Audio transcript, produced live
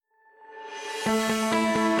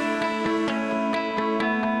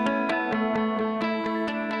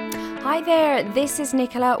Hi there, this is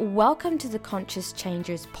Nicola. Welcome to the Conscious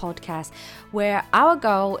Changers podcast, where our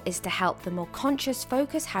goal is to help the more conscious,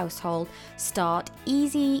 focused household start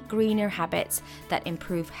easy, greener habits that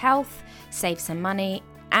improve health, save some money,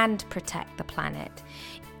 and protect the planet.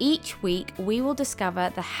 Each week, we will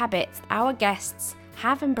discover the habits our guests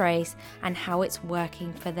have embraced and how it's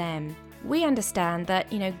working for them. We understand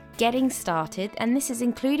that, getting started, and this is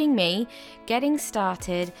including me, getting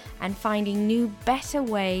started and finding new, better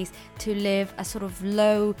ways to live a sort of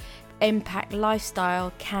low impact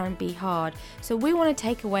lifestyle can be hard. So we want to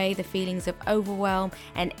take away the feelings of overwhelm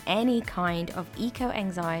and any kind of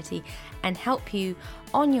eco-anxiety and help you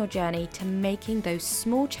on your journey to making those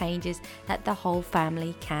small changes that the whole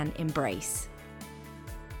family can embrace.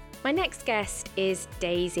 My next guest is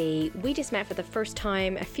Daisy. We just met for the first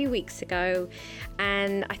time a few weeks ago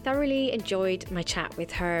and I thoroughly enjoyed my chat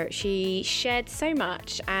with her. She shared so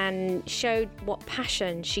much and showed what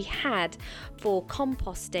passion she had for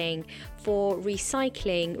composting, for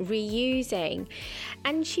recycling, reusing.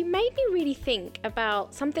 And she made me really think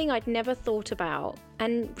about something I'd never thought about.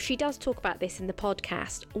 And she does talk about this in the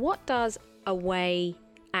podcast. What does away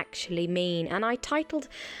actually mean? And I titled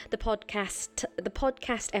the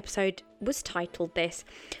podcast episode was titled this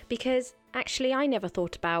because actually I never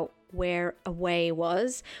thought about where away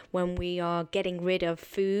was when we are getting rid of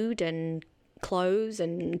food and clothes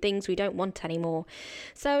and things we don't want anymore.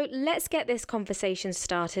 So let's get this conversation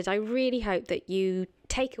started. I really hope that you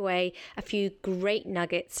take away a few great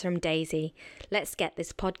nuggets from Daisy. Let's get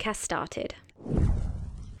this podcast started.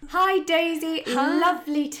 Hi Daisy, Hi.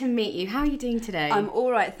 Lovely to meet you. How are you doing today? I'm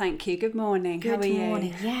all right, thank you. Good morning. Good How are you?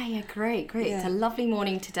 morning. Yeah, great. Yeah. It's a lovely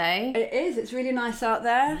morning today. It is. It's really nice out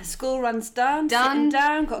there. School run's done. Done. Sitting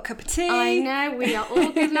down, got a cup of tea. I know, we are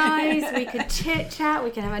organised, we could chit chat,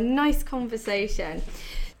 we can have a nice conversation.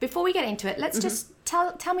 Before we get into it, let's just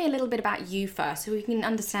tell me a little bit about you first so we can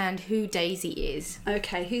understand who Daisy is.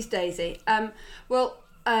 Okay, who's Daisy?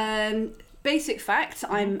 Basic fact,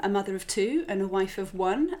 I'm a mother of two and a wife of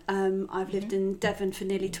one. I've lived in Devon for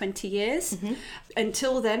nearly 20 years.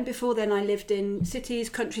 Before then, I lived in cities,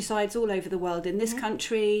 countrysides all over the world, in this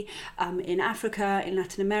country, in Africa, in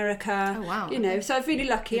Latin America. Oh, wow. So I'm really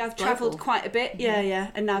lucky. It's I've travelled global. quite a bit. Yeah.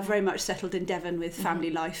 And now very much settled in Devon with family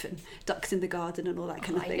life and ducks in the garden and all that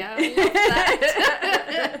kind of thing. I love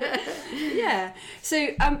that. Yeah. So,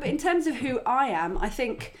 but in terms of who I am, I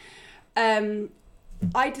think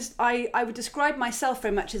I would describe myself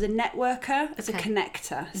very much as a networker, as a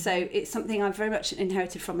connector. So it's something I've very much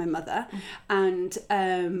inherited from my mother, and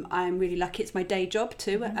I'm really lucky. It's my day job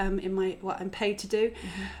too, in what I'm paid to do.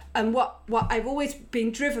 And what I've always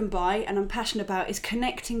been driven by and I'm passionate about is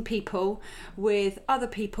connecting people with other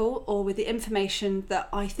people or with the information that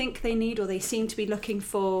I think they need or they seem to be looking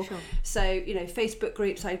for. Sure. So Facebook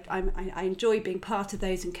groups, I enjoy being part of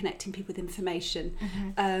those and connecting people with information.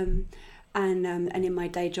 And in my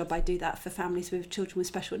day job, I do that for families with children with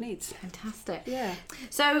special needs. Fantastic. Yeah.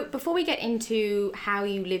 So before we get into how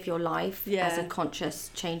you live your life as a conscious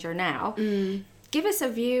changer now, give us a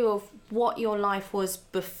view of what your life was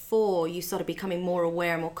before you started becoming more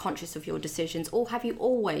aware, more conscious of your decisions, or have you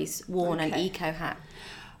always worn an eco hat?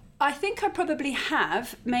 I think I probably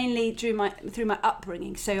have, mainly through my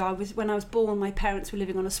upbringing. So when I was born, my parents were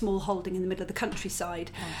living on a small holding in the middle of the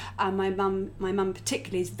countryside, and my mum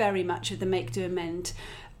particularly is very much of the make, do, amend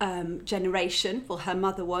generation. Well, her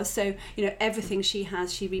mother was. So everything she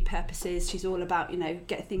has, she repurposes. She's all about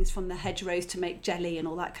get things from the hedgerows to make jelly and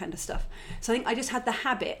all that kind of stuff. So I think I just had the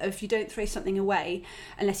habit of you don't throw something away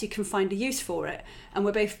unless you can find a use for it. And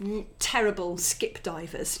we're both terrible skip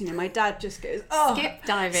divers. My dad just goes, Skip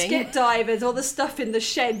diving. Skip divers, all the stuff in the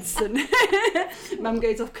sheds, and mum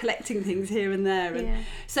goes off collecting things here and there. And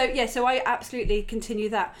so I absolutely continue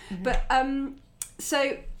that. But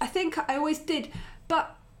so I think I always did,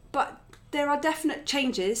 but there are definite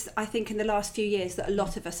changes, I think, in the last few years that a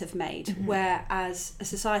lot of us have made, where as a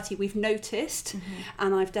society we've noticed,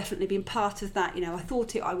 and I've definitely been part of that. I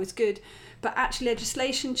thought I was good, but actually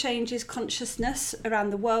legislation changes, consciousness around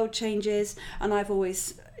the world changes, and I've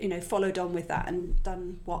always followed on with that and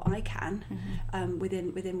done what I can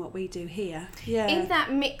within what we do here. Yeah. In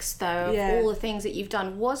that mix though of all the things that you've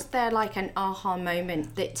done, was there like an aha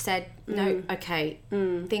moment that said, no,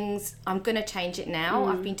 things, I'm going to change it now.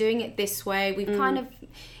 I've been doing it this way. We've kind of,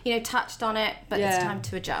 touched on it, but it's time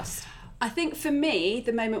to adjust. I think for me,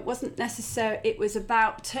 the moment wasn't necessary. It was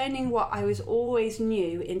about turning what I was always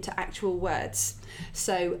knew into actual words.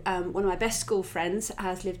 So one of my best school friends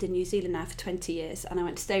has lived in New Zealand now for 20 years, and I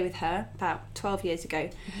went to stay with her about 12 years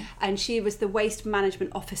ago. And she was the waste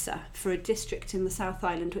management officer for a district in the South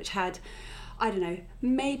Island, which had, I don't know,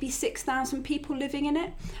 maybe 6,000 people living in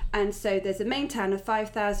it. And so there's a main town of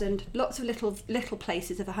 5,000, lots of little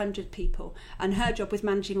places of 100 people. And her job was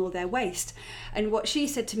managing all their waste. And what she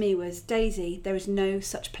said to me was, Daisy, there is no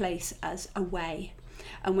such place as a way.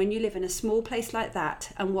 And when you live in a small place like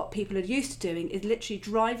that, and what people are used to doing is literally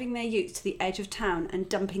driving their utes to the edge of town and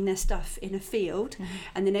dumping their stuff in a field,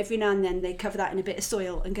 and then every now and then they cover that in a bit of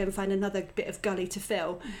soil and go and find another bit of gully to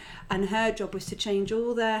fill. And her job was to change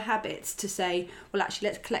all their habits to say, well, actually,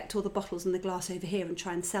 let's collect all the bottles and the glass over here and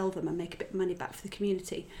try and sell them and make a bit of money back for the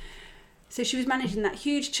community. So she was managing that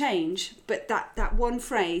huge change, but that one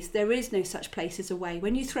phrase, there is no such place as away.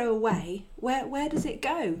 When you throw away, where does it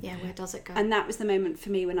go? Yeah, where does it go? And that was the moment for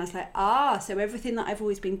me when I was like, so everything that I've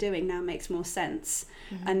always been doing now makes more sense.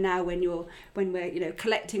 And now when we're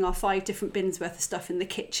collecting our 5 different bins worth of stuff in the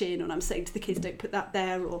kitchen, and I'm saying to the kids, don't put that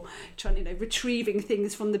there, or trying, retrieving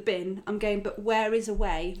things from the bin, I'm going, but where is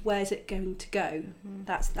away? Where's it going to go?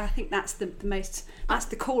 I think that's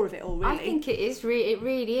the core of it all, really. I think it is. It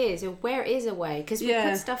really is. Where is away? Because we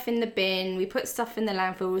put stuff in the bin, we put stuff in the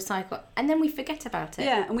landfill, recycle, and then we forget about it.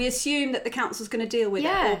 Yeah, and we assume that the council's going to deal with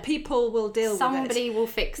it, or people will deal with it. Somebody will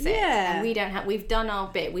fix it. Yeah. And we don't have. We've done our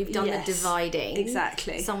bit. We've done the dividing.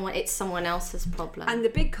 Exactly. It's someone else's problem. And the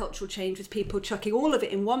big cultural change was people chucking all of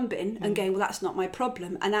it in one bin and going, well, that's not my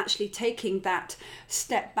problem, and actually taking that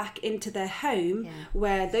step back into their home,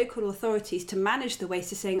 where local authorities to manage the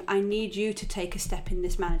waste are saying, I need you to take a step in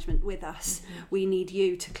this management with us. We need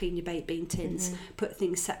you to clean your baked bean tins, put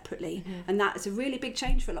things separately. And that is a really big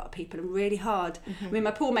change for a lot of people and really hard. I mean,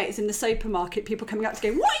 my poor mate is in the supermarket, people coming up to go,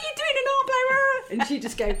 what are you doing in our place? And she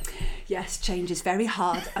just go, yes, change is very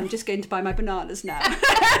hard. I'm just going to buy my bananas now.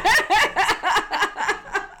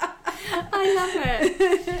 I love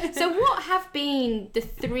it. So what have been the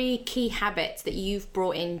 3 key habits that you've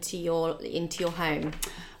brought into your home?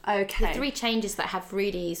 Okay. The 3 changes that have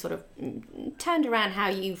really sort of turned around how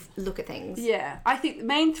you look at things. Yeah, I think the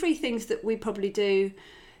main 3 things that we probably do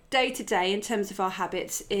day to day in terms of our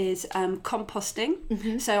habits is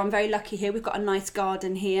composting. So I'm very lucky here. We've got a nice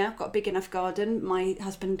garden here. I've got a big enough garden. My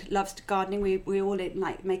husband loves gardening. We all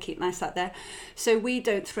like make it nice out there. So we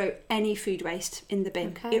don't throw any food waste in the bin.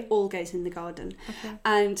 Okay. It all goes in the garden. Okay.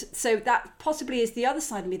 And so that possibly is the other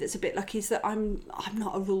side of me that's a bit lucky, is that I'm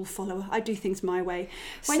not a rule follower. I do things my way.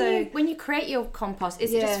 When you create your compost,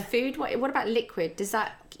 is it just food? What about liquid? Does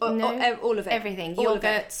that all of it? Everything. All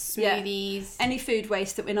Yogurts, smoothies. Any food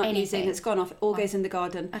waste that we're not using that's gone off, all goes in the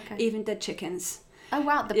garden. Okay. Even dead chickens. Oh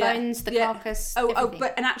wow, the bones, the carcass.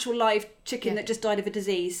 But an actual live chicken that just died of a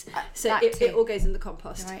disease. So it all goes in the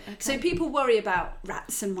compost. Right, okay. So people worry about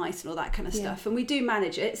rats and mice and all that kind of stuff. And we do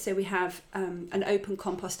manage it. So we have an open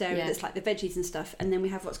compost area that's like the veggies and stuff. And then we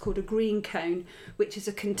have what's called a green cone, which is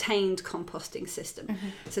a contained composting system.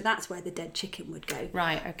 So that's where the dead chicken would go.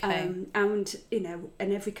 Right, okay. And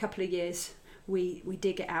every couple of years we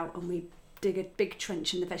dig it out and we dig a big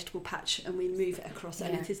trench in the vegetable patch and we move it across.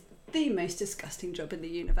 And it is the most disgusting job in the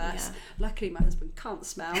universe. Luckily my husband can't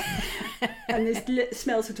smell and this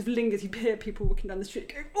smell sort of lingers. You hear people walking down the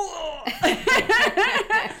street going, oh!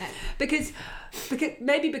 because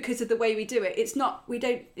because of the way we do it, it's not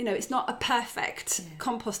a perfect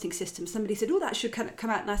composting system. Somebody said, that should come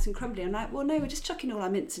out nice and crumbly. I'm like, well no, we're just chucking all our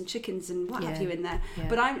mince and chickens and what have you in there.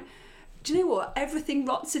 But do you know what? Everything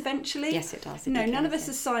rots eventually. Yes, it does. None of us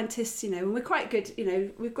as scientists, and we're quite good.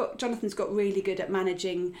 Jonathan's got really good at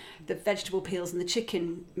managing the vegetable peels and the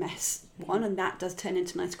chicken mess and that does turn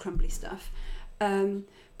into nice crumbly stuff.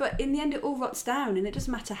 But in the end, it all rots down, and it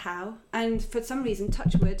doesn't matter how. And for some reason,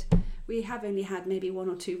 touch wood, we have only had maybe 1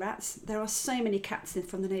 or 2 rats. There are so many cats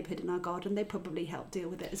from the neighbourhood in our garden. They probably help deal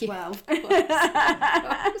with it as well. Of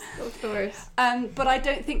course. But I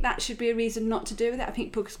don't think that should be a reason not to do with it. I think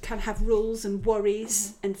people can have rules and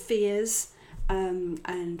worries and fears,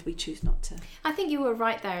 and we choose not to. I think you were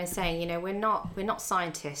right there in saying, we're not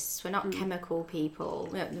scientists, we're not chemical people.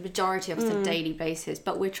 The majority of us on a daily basis,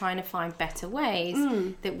 but we're trying to find better ways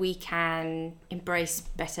that we can embrace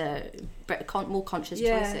more conscious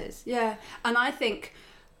choices. Yeah, and I think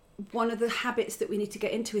one of the habits that we need to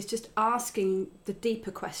get into is just asking the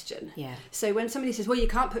deeper question. Yeah. So when somebody says, well, you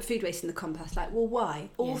can't put food waste in the compost, like, well,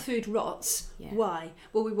 why? All food rots. Yeah. Why?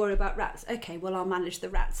 Well, we worry about rats. Okay, well, I'll manage the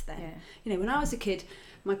rats then. Yeah. When I was a kid,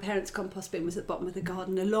 my parents' compost bin was at the bottom of the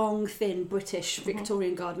garden, a long, thin, British,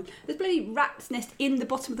 Victorian garden. There's bloody rat's nest in the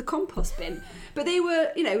bottom of the compost bin. But they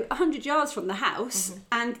were, 100 yards from the house,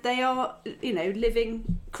 and they are,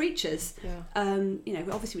 living creatures. Yeah.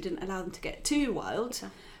 Obviously we didn't allow them to get too wild. Yeah.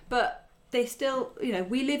 But they still,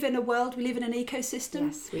 we live in a world, we live in an ecosystem.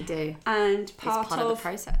 Yes, we do. And part of the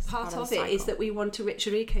process. Part of it is that we want a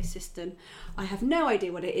richer ecosystem. I have no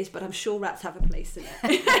idea what it is, but I'm sure rats have a place in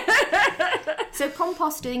it. So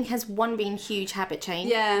composting has been huge habit change.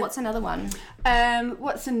 Yeah. What's another one?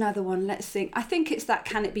 What's another one? Let's think. I think it's that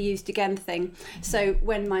can it be used again thing. So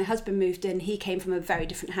when my husband moved in, he came from a very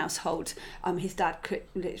different household. His dad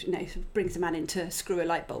brings a man in to screw a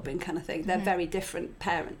light bulb in kind of thing. They're very different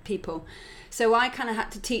people. So I kind of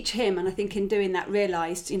had to teach him, and I think in doing that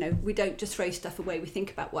realised, we don't just throw stuff away, we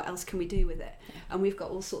think about what else can we do with it. And we've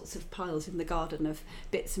got all sorts of piles in the garden of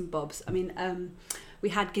bits and bobs. I mean, we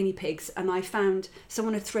had guinea pigs, and I found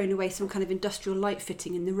someone had thrown away some kind of industrial light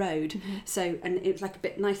fitting in the road. So, and it was like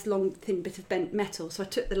a nice long thin bit of bent metal. So I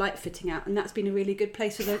took the light fitting out, and that's been a really good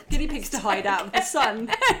place for the guinea pigs to hide out of the sun.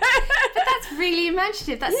 But that's really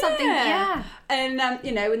imaginative. That's something, yeah. And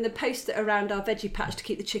in the posts that are around our veggie patch to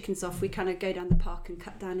keep the chickens off, we kind of go down the park and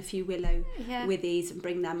cut down a few willow withies and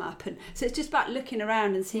bring them up. And so it's just about looking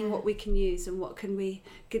around and seeing what we can use and what can we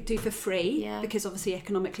do for free, because obviously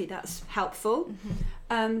economically that's helpful.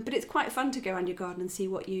 But it's quite fun to go around your garden and see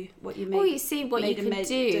what you made. Well, you see what you can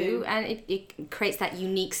do, and it creates that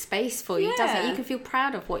unique space for you, doesn't it? You can feel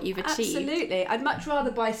proud of what you've achieved. Absolutely. I'd much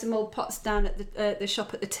rather buy some old pots down at the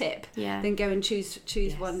shop at the tip than go and choose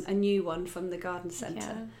a new one from the garden centre.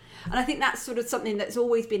 Yeah. And I think that's sort of something that's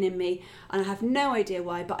always been in me, and I have no idea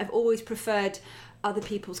why, but I've always preferred other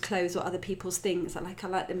people's clothes or other people's things. I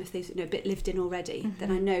like them if they've a bit lived in already.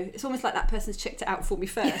 Then I know it's almost like that person's checked it out for me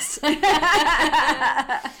first. And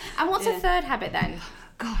what's a third habit then?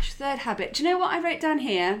 Gosh, third habit. Do you know what I wrote down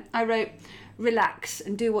here? I wrote relax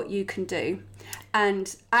and do what you can do.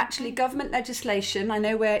 And actually government legislation, I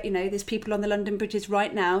know where there's people on the London bridges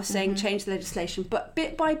right now saying change the legislation, but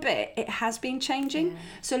bit by bit it has been changing.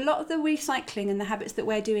 So a lot of the recycling and the habits that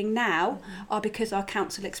we're doing now are because our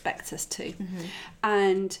council expects us to.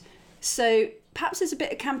 And so perhaps there's a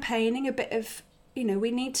bit of campaigning, a bit of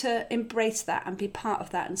we need to embrace that and be part of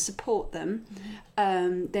that and support them.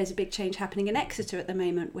 There's a big change happening in Exeter at the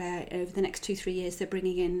moment where over the next 2-3 years they're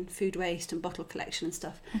bringing in food waste and bottle collection and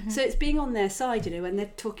stuff. So it's being on their side, and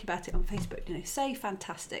they're talking about it on Facebook, say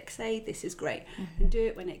fantastic, say this is great, and do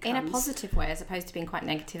it when it comes. In a positive way as opposed to being quite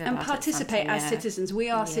negative about it. And participate as citizens.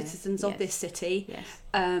 We are citizens of this city. Yes.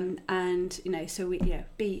 And so we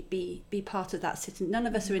be part of that city. None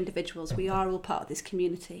of us are individuals. We are all part of this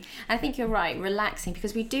community. I think you're right, relaxing,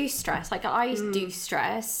 because we do stress. Like I do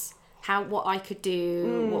stress what I could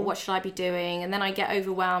do, what should I be doing, and then I get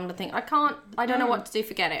overwhelmed and think I don't know what to do,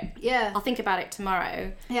 forget it. I'll think about it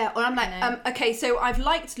tomorrow. Or I'm like, okay, so I've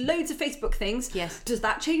liked loads of Facebook things. Yes. Does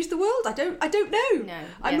that change the world? I don't know. No.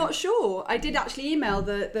 I'm not sure. I did actually email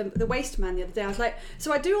the waste man the other day. I was like,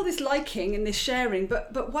 so I do all this liking and this sharing,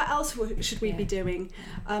 but what else should we be doing?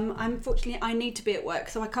 Unfortunately I need to be at work,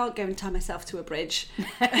 so I can't go and tie myself to a bridge.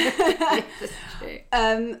 Yes, that's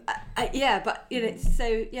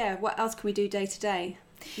true. What else can we do day to day?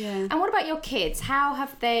 And what about your kids? How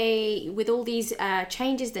have they, with all these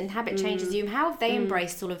changes and habit changes, how have they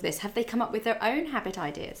embraced all of this? Have they come up with their own habit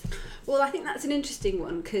ideas? Well, I think that's an interesting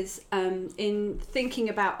one because in thinking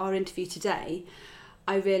about our interview today,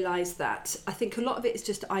 I realised that I think a lot of it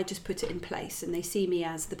is I just put it in place, and they see me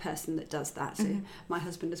as the person that does that. So my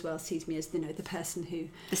husband as well sees me as the person who...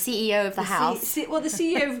 The CEO of the house. The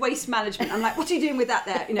CEO of waste management. I'm like, what are you doing with that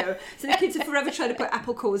there? So the kids are forever trying to put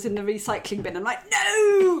apple cores in the recycling bin. I'm like,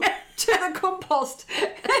 no! To the compost.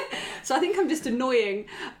 So I think I'm just annoying.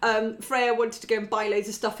 Freya wanted to go and buy loads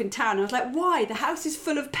of stuff in town. I was like, why? The house is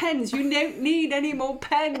full of pens. You don't need any more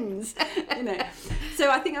pens. So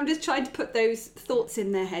I think I'm just trying to put those thoughts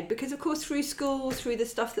in their head because, of course, through school, through the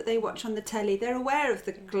stuff that they watch on the telly, they're aware of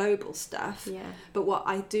the global stuff. Yeah. But what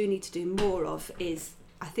I do need to do more of is,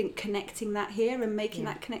 I think, connecting that here and making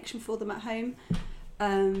that connection for them at home.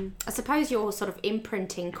 I suppose you're sort of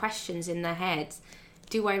imprinting questions in their heads.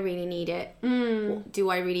 Do I really need it? Do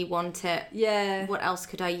I really want it? Yeah. What else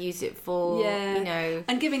could I use it for? Yeah.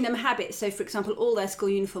 And giving them habits. So, for example, all their school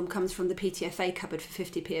uniform comes from the PTFA cupboard for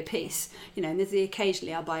 50p a piece. And there's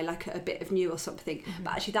occasionally I'll buy like a bit of new or something.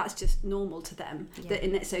 But actually that's just normal to them.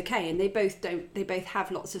 And it's okay. And they both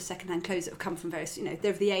have lots of secondhand clothes that have come from various,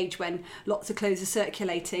 they're of the age when lots of clothes are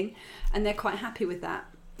circulating and they're quite happy with that.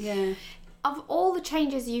 Yeah. Of all the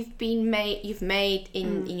changes you've made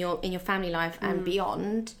in your family life and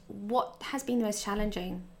beyond, what has been the most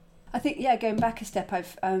challenging? I think going back a step,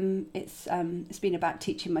 it's been about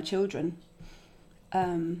teaching my children.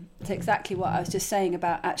 So exactly what I was just saying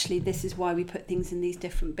about actually this is why we put things in these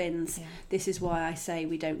different bins. Yeah. This is why I say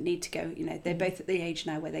we don't need to go, you know, they're both at the age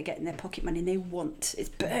now where they're getting their pocket money and it's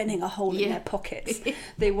burning a hole in their pockets.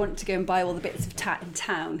 They want to go and buy all the bits of tat in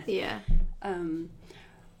town. Yeah.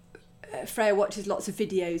 Freya watches lots of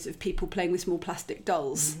videos of people playing with small plastic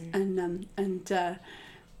dolls, and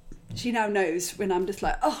she now knows when I'm just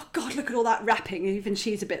like, oh God, look at all that wrapping. And even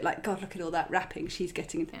she's a bit like, God, look at all that wrapping she's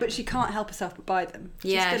getting. Yeah. But she can't help herself but buy them.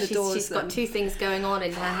 She's got two things going on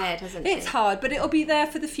in her head, hasn't she? It's hard, but it'll be there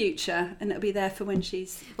for the future, and it'll be there for when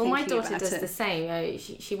she's. Well, my daughter does the same.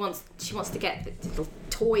 She wants to get the little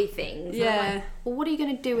toy things. Yeah. Like, well, what are you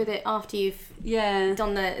going to do with it after you've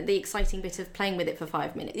done the exciting bit of playing with it for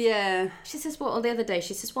 5 minutes? Yeah. She says, well, the other day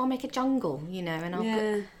she says, well, I'll make a jungle, you know, and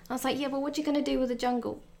I was like, yeah, well, what are you going to do with a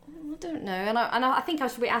jungle? I don't know, and I think I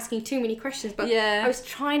was asking too many questions, but I was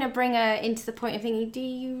trying to bring her into the point of thinking, do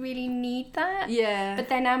you really need that? Yeah. But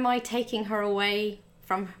then am I taking her away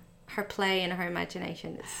from her play and her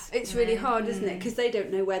imagination? It's really hard, isn't it? Because they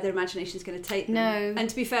don't know where their imagination is going to take them. No. And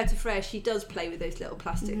to be fair to Freya, she does play with those little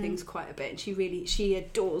plastic things quite a bit, and she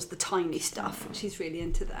adores the tiny stuff. And she's really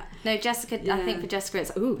into that. No, Jessica. I think for Jessica,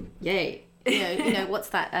 it's ooh, yay. You know what's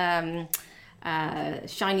that?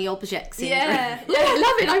 Shiny object syndrome. Yeah. I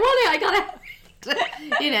love it. I want it. I got it.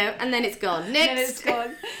 You know, and then it's gone. Next. And then it's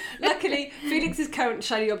gone. Luckily, Felix's current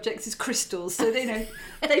shiny objects is crystals, so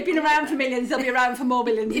they've been around for millions. They'll be around for more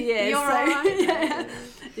millions of years. You're right.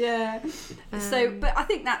 Yeah. So, but I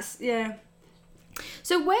think that's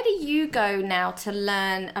So where do you go now to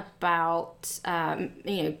learn about,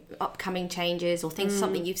 upcoming changes or things,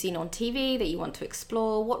 something you've seen on TV that you want to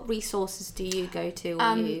explore? What resources do you go to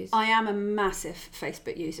or use? I am a massive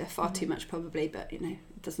Facebook user, far too much probably, but, you know,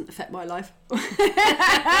 it doesn't affect my life.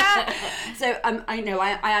 So I know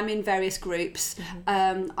I am in various groups.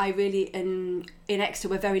 I really, in Exeter,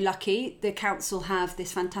 we're very lucky. The council have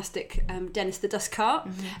this fantastic Dennis the Dust Cart,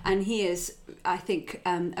 and he is, I think,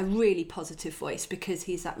 a really positive voice, because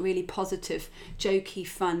he's that really positive, jokey,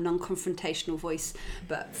 fun, non-confrontational voice,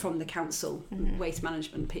 but from the council, waste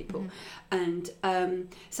management people. And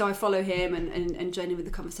so I follow him and join in with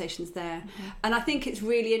the conversations there. And I think it's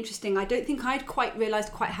really interesting. I don't think I'd quite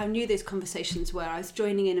realised quite how new those conversations were. I was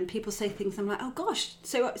joining in and people say things, I'm like, oh gosh,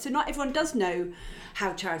 so not everyone does know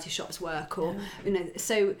how charity shops work, or you know,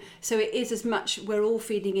 so it is as much we're all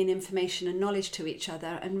feeding in information and knowledge to each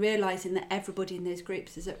other, and realising that everybody in those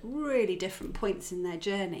groups is at really different points in their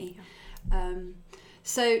journey.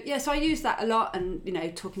 So I use that a lot, and you know,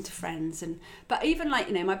 talking to friends, but even like,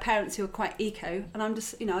 you know, my parents who are quite eco, and I'm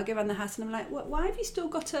just, you know, I go around the house and I'm like, why have you still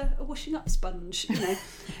got a washing up sponge, you know?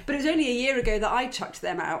 But it was only a year ago that I chucked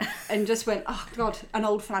them out and just went, oh God, an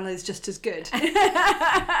old flannel is just as good.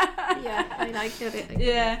 I get it.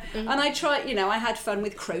 And I try, you know, I had fun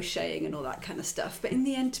with crocheting and all that kind of stuff, but in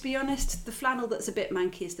the end, to be honest, the flannel that's a bit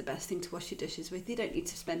manky is the best thing to wash your dishes with. You don't need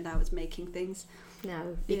to spend hours making things.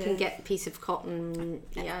 No, you can get a piece of cotton,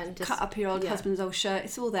 and just cut up your old husband's old shirt.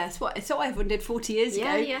 It's all there. It's what everyone did 40 years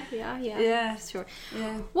ago. Yeah, sure.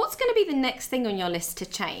 Yeah. What's going to be the next thing on your list to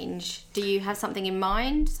change? Do you have something in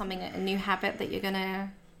mind? A new habit that you're going to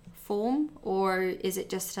form, or is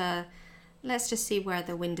it just let's just see where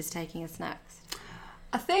the wind is taking us next?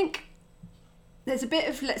 I think there's a bit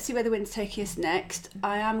of let's see where the wind's taking us next.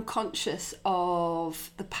 I am conscious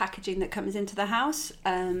of the packaging that comes into the house.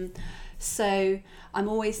 So I'm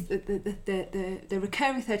always the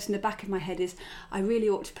recurring thought in the back of my head is I really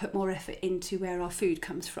ought to put more effort into where our food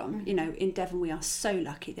comes from. You know, in Devon we are so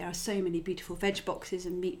lucky. There are so many beautiful veg boxes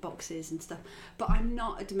and meat boxes and stuff. But I'm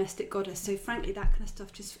not a domestic goddess, so frankly that kind of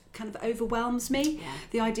stuff just kind of overwhelms me. Yeah.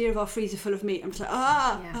 The idea of our freezer full of meat, I'm just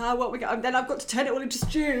like what we got, and then I've got to turn it all into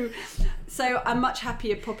stew. So I'm much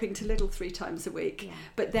happier popping to Lidl 3 times a week.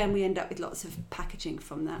 But then we end up with lots of packaging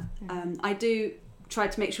from that. I do try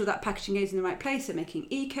to make sure that packaging goes in the right place. So making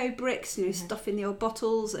eco bricks, you know, stuffing the old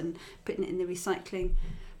bottles and putting it in the recycling.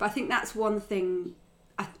 But I think that's one thing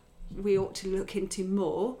we ought to look into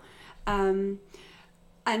more.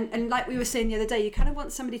 And like we were saying the other day, you kind of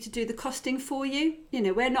want somebody to do the costing for you. You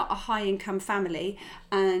know, we're not a high income family,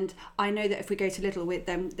 and I know that if we go to Lidl with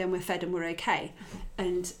them, then we're fed and we're okay.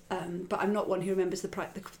 And but I'm not one who remembers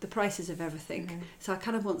the prices of everything. So I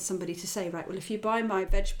kind of want somebody to say, right, well, if you buy my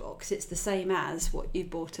veg box, it's the same as what you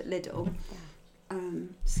bought at Lidl.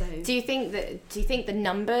 So do you think the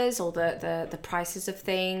numbers or the prices of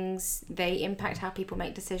things, they impact how people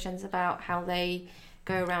make decisions about how they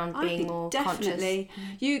go around being more definitely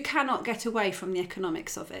conscious? You cannot get away from the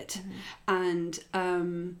economics of it. And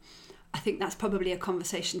I think that's probably a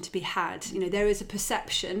conversation to be had. You know, there is a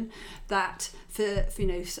perception that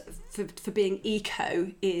for being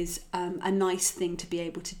eco is a nice thing to be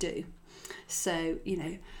able to do. So, you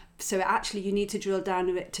know, so actually you need to drill down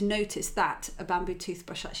a bit to notice that a bamboo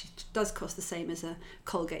toothbrush actually does cost the same as a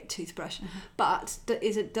Colgate toothbrush. But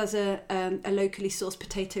does a locally sourced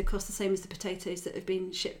potato cost the same as the potatoes that have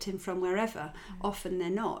been shipped in from wherever? Often they're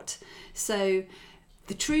not. So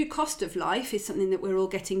the true cost of life is something that we're all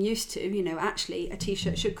getting used to. You know, actually a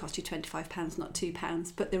t-shirt should cost you £25, not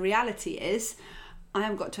 £2. But the reality is, I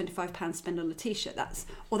haven't got £25 to spend on a t-shirt. That's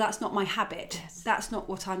not my habit. Yes. That's not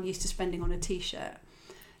what I'm used to spending on a t-shirt.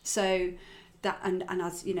 So that, and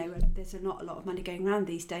as you know, there's not a lot of money going around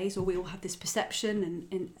these days, or we all have this perception,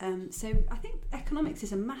 and so I think economics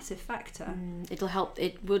is a massive factor. It'll help.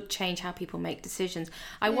 It would change how people make decisions.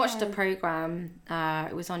 I watched a program.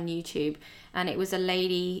 It was on YouTube, and it was a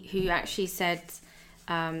lady who actually said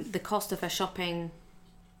the cost of her shopping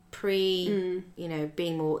pre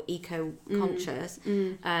being more eco-conscious,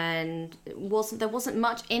 and there wasn't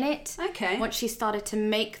much in it. Okay. Once she started to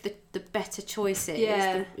make the better choices,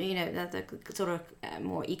 the sort of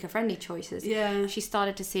more eco-friendly choices, she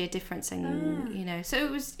started to see a difference in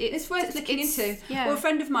so it's worth looking into. Well, a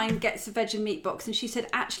friend of mine gets a veg and meat box, and she said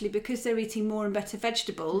actually because they're eating more and better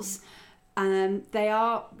vegetables, they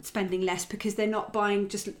are spending less because they're not buying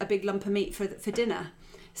just a big lump of meat for dinner.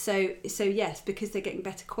 So yes, because they're getting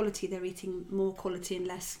better quality, they're eating more quality and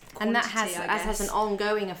less quantity, and that has an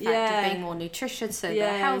ongoing effect of being more nutritious, so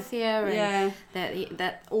they're healthier, and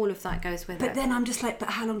that all of that goes with it. But then I'm just like, but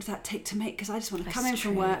how long does that take to make? Because I just want to come in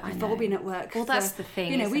from work. We've all been at work. Well, that's the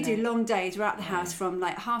thing. You know, we do long days. We're at the house from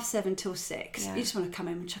like 7:30 till 6. You just want to come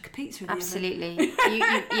in and chuck a pizza in the oven. Absolutely.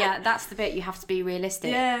 That's the bit you have to be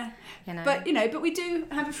realistic. Yeah. You know. But we do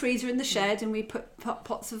have a freezer in the shed, and we put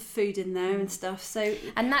pots of food in there and stuff. So.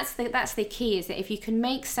 And that's the key, is that if you can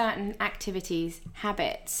make certain activities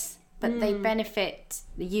habits, but they benefit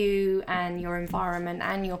you and your environment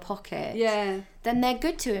and your pocket, then they're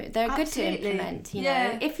good to implement. You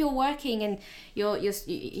know, if you're working and you're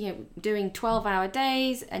doing 12-hour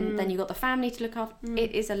days, and then you've got the family to look after,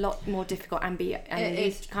 it is a lot more difficult, and you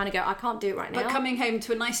kind of go, I can't do it right now. But coming home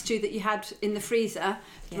to a nice stew that you had in the freezer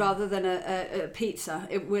rather than a pizza,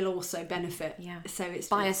 it will also benefit. So it's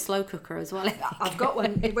buy a slow cooker as well. I've got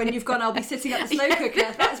one. When you've gone, I'll be sitting at the slow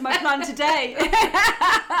cooker. That's my plan today.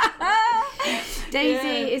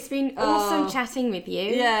 Daisy, it's been awesome chatting with you.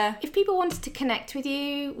 Yeah. If people wanted to connect with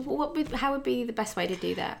you, how would be the best way to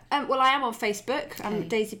do that? Well, I am on Facebook. I'm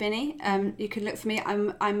Daisy Binney. You can look for me.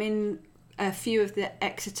 I'm in a few of the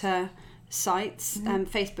Exeter sites,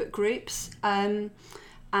 Facebook groups. I'm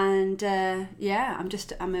around.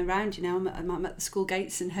 You know, I'm at the school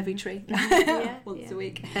gates in Heavytree once a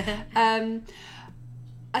week.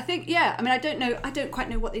 I think, I don't quite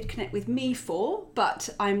know what they'd connect with me for, but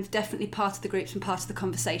I'm definitely part of the groups and part of the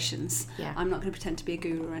conversations. I'm not going to pretend to be a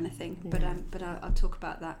guru or anything, but I'll talk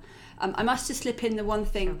about that. I must just slip in the one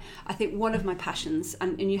thing. I think one of my passions,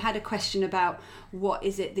 and you had a question about what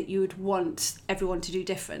is it that you would want everyone to do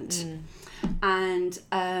different. And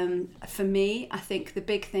for me, I think the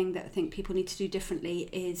big thing that I think people need to do differently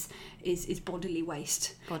is bodily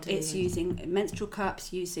waste. Using menstrual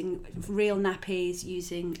cups, using real nappies,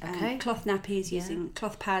 using cloth nappies, using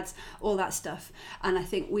cloth pads, all that stuff. And I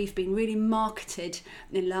think we've been really marketed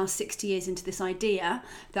in the last 60 years into this idea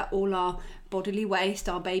that all our bodily waste,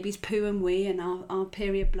 our baby's poo and wee, and our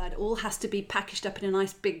period blood all has to be packaged up in a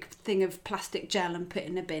nice big thing of plastic gel and put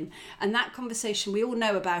in a bin. And that conversation, we all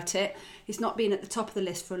know about it. It's not been at the top of the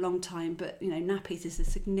list for a long time, but you know, nappies is a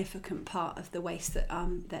significant part of the waste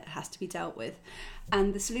that has to be dealt with.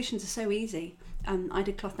 And the solutions are so easy. I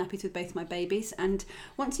did cloth nappies with both my babies, and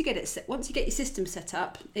once you get your system set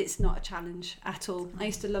up, it's not a challenge at all. I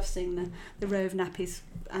used to love seeing the row of nappies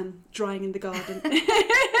drying in the garden.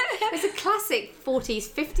 It's a classic 40s,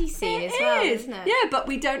 50s scene as well, isn't it? Yeah, but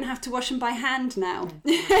we don't have to wash them by hand now.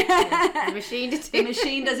 The machine does it. The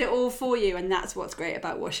machine does it all for you, and that's what's great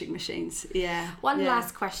about washing machines. One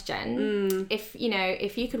last question: if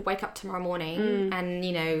you could wake up tomorrow morning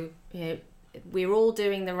and we're all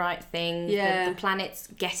doing the right thing, the planet's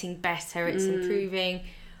getting better, it's improving,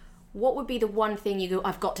 what would be the one thing you go,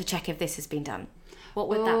 I've got to check if this has been done? What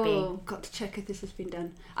would that be? Got to check if this has been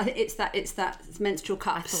done. I think it's that menstrual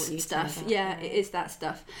cups stuff. It is that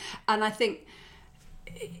stuff. And I think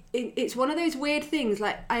it's one of those weird things.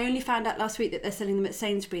 Like, I only found out last week that they're selling them at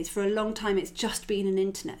Sainsbury's. For a long time it's just been an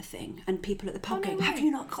internet thing, and people at the pub going, have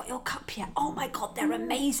you not got your cup yet? Oh my god, they're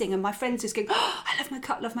amazing. And my friends just going, oh, I love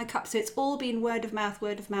my cup. So it's all been word of mouth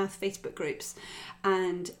Facebook groups,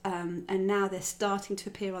 and now they're starting to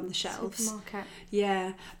appear on the shelves. Supermarket.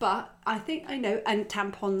 Yeah, but I think I know. And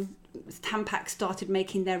Tampax started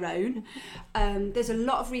making their own. There's a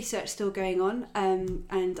lot of research still going on,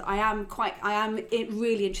 and I am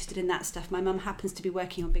really interested in that stuff. My mum happens to be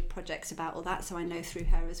working on big projects about all that, so I know through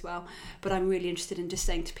her as well. But I'm really interested in just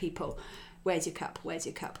saying to people, where's your cup? Where's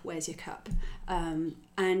your cup? Where's your cup? And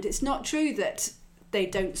it's not true that they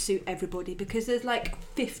don't suit everybody, because there's like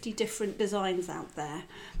 50 different designs out there.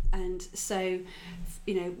 And so,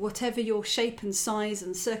 whatever your shape and size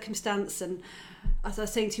and circumstance, and as I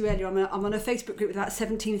was saying to you earlier, I'm on a Facebook group with about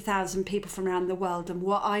 17,000 people from around the world, and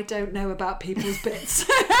what I don't know about people's bits.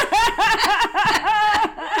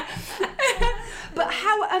 But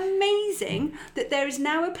how amazing that there is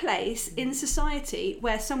now a place in society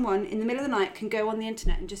where someone in the middle of the night can go on the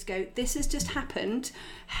internet and just go, this has just happened,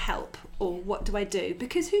 help, or what do I do?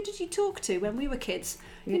 Because who did you talk to when we were kids?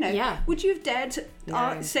 Would you have dared to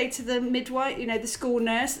say to the midwife, the school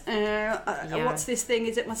nurse, what's this thing?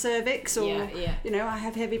 Is it my cervix? Or, I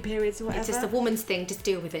have heavy periods or whatever. It's just a woman's thing, just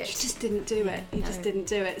deal with it. You just didn't do it. You just didn't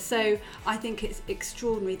do it. So I think it's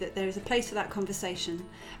extraordinary that there is a place for that conversation,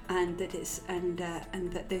 and that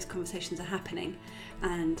that those conversations are happening.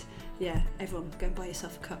 And everyone go and buy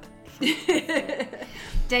yourself a cup.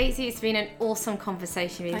 Daisy, it's been an awesome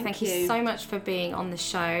conversation with you. Thank you so much for being on the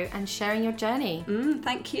show and sharing your journey.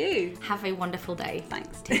 Thank you. Have a wonderful day.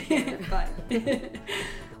 Thanks. Take care. Bye.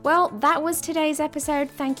 Well, that was today's episode.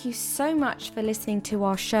 Thank you so much for listening to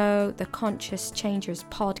our show, the Conscious Changers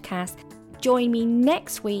podcast. Join me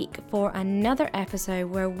next week for another episode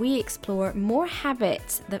where we explore more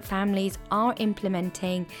habits that families are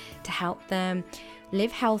implementing to help them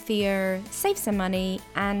live healthier, save some money,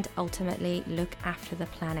 and ultimately look after the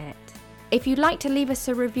planet. If you'd like to leave us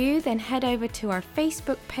a review, then head over to our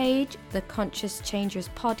Facebook page, The Conscious Changers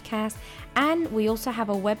Podcast, and we also have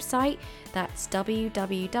a website, that's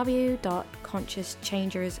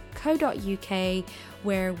www.consciouschangers.co.uk,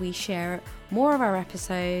 where we share more of our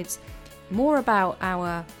episodes, more about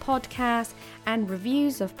our podcast, and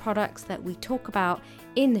reviews of products that we talk about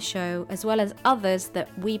in the show, as well as others that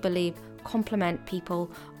we believe complement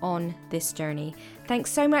people on this journey.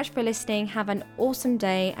 Thanks so much for listening. Have an awesome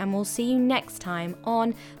day, and we'll see you next time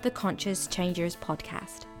on the Conscious Changers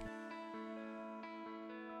podcast.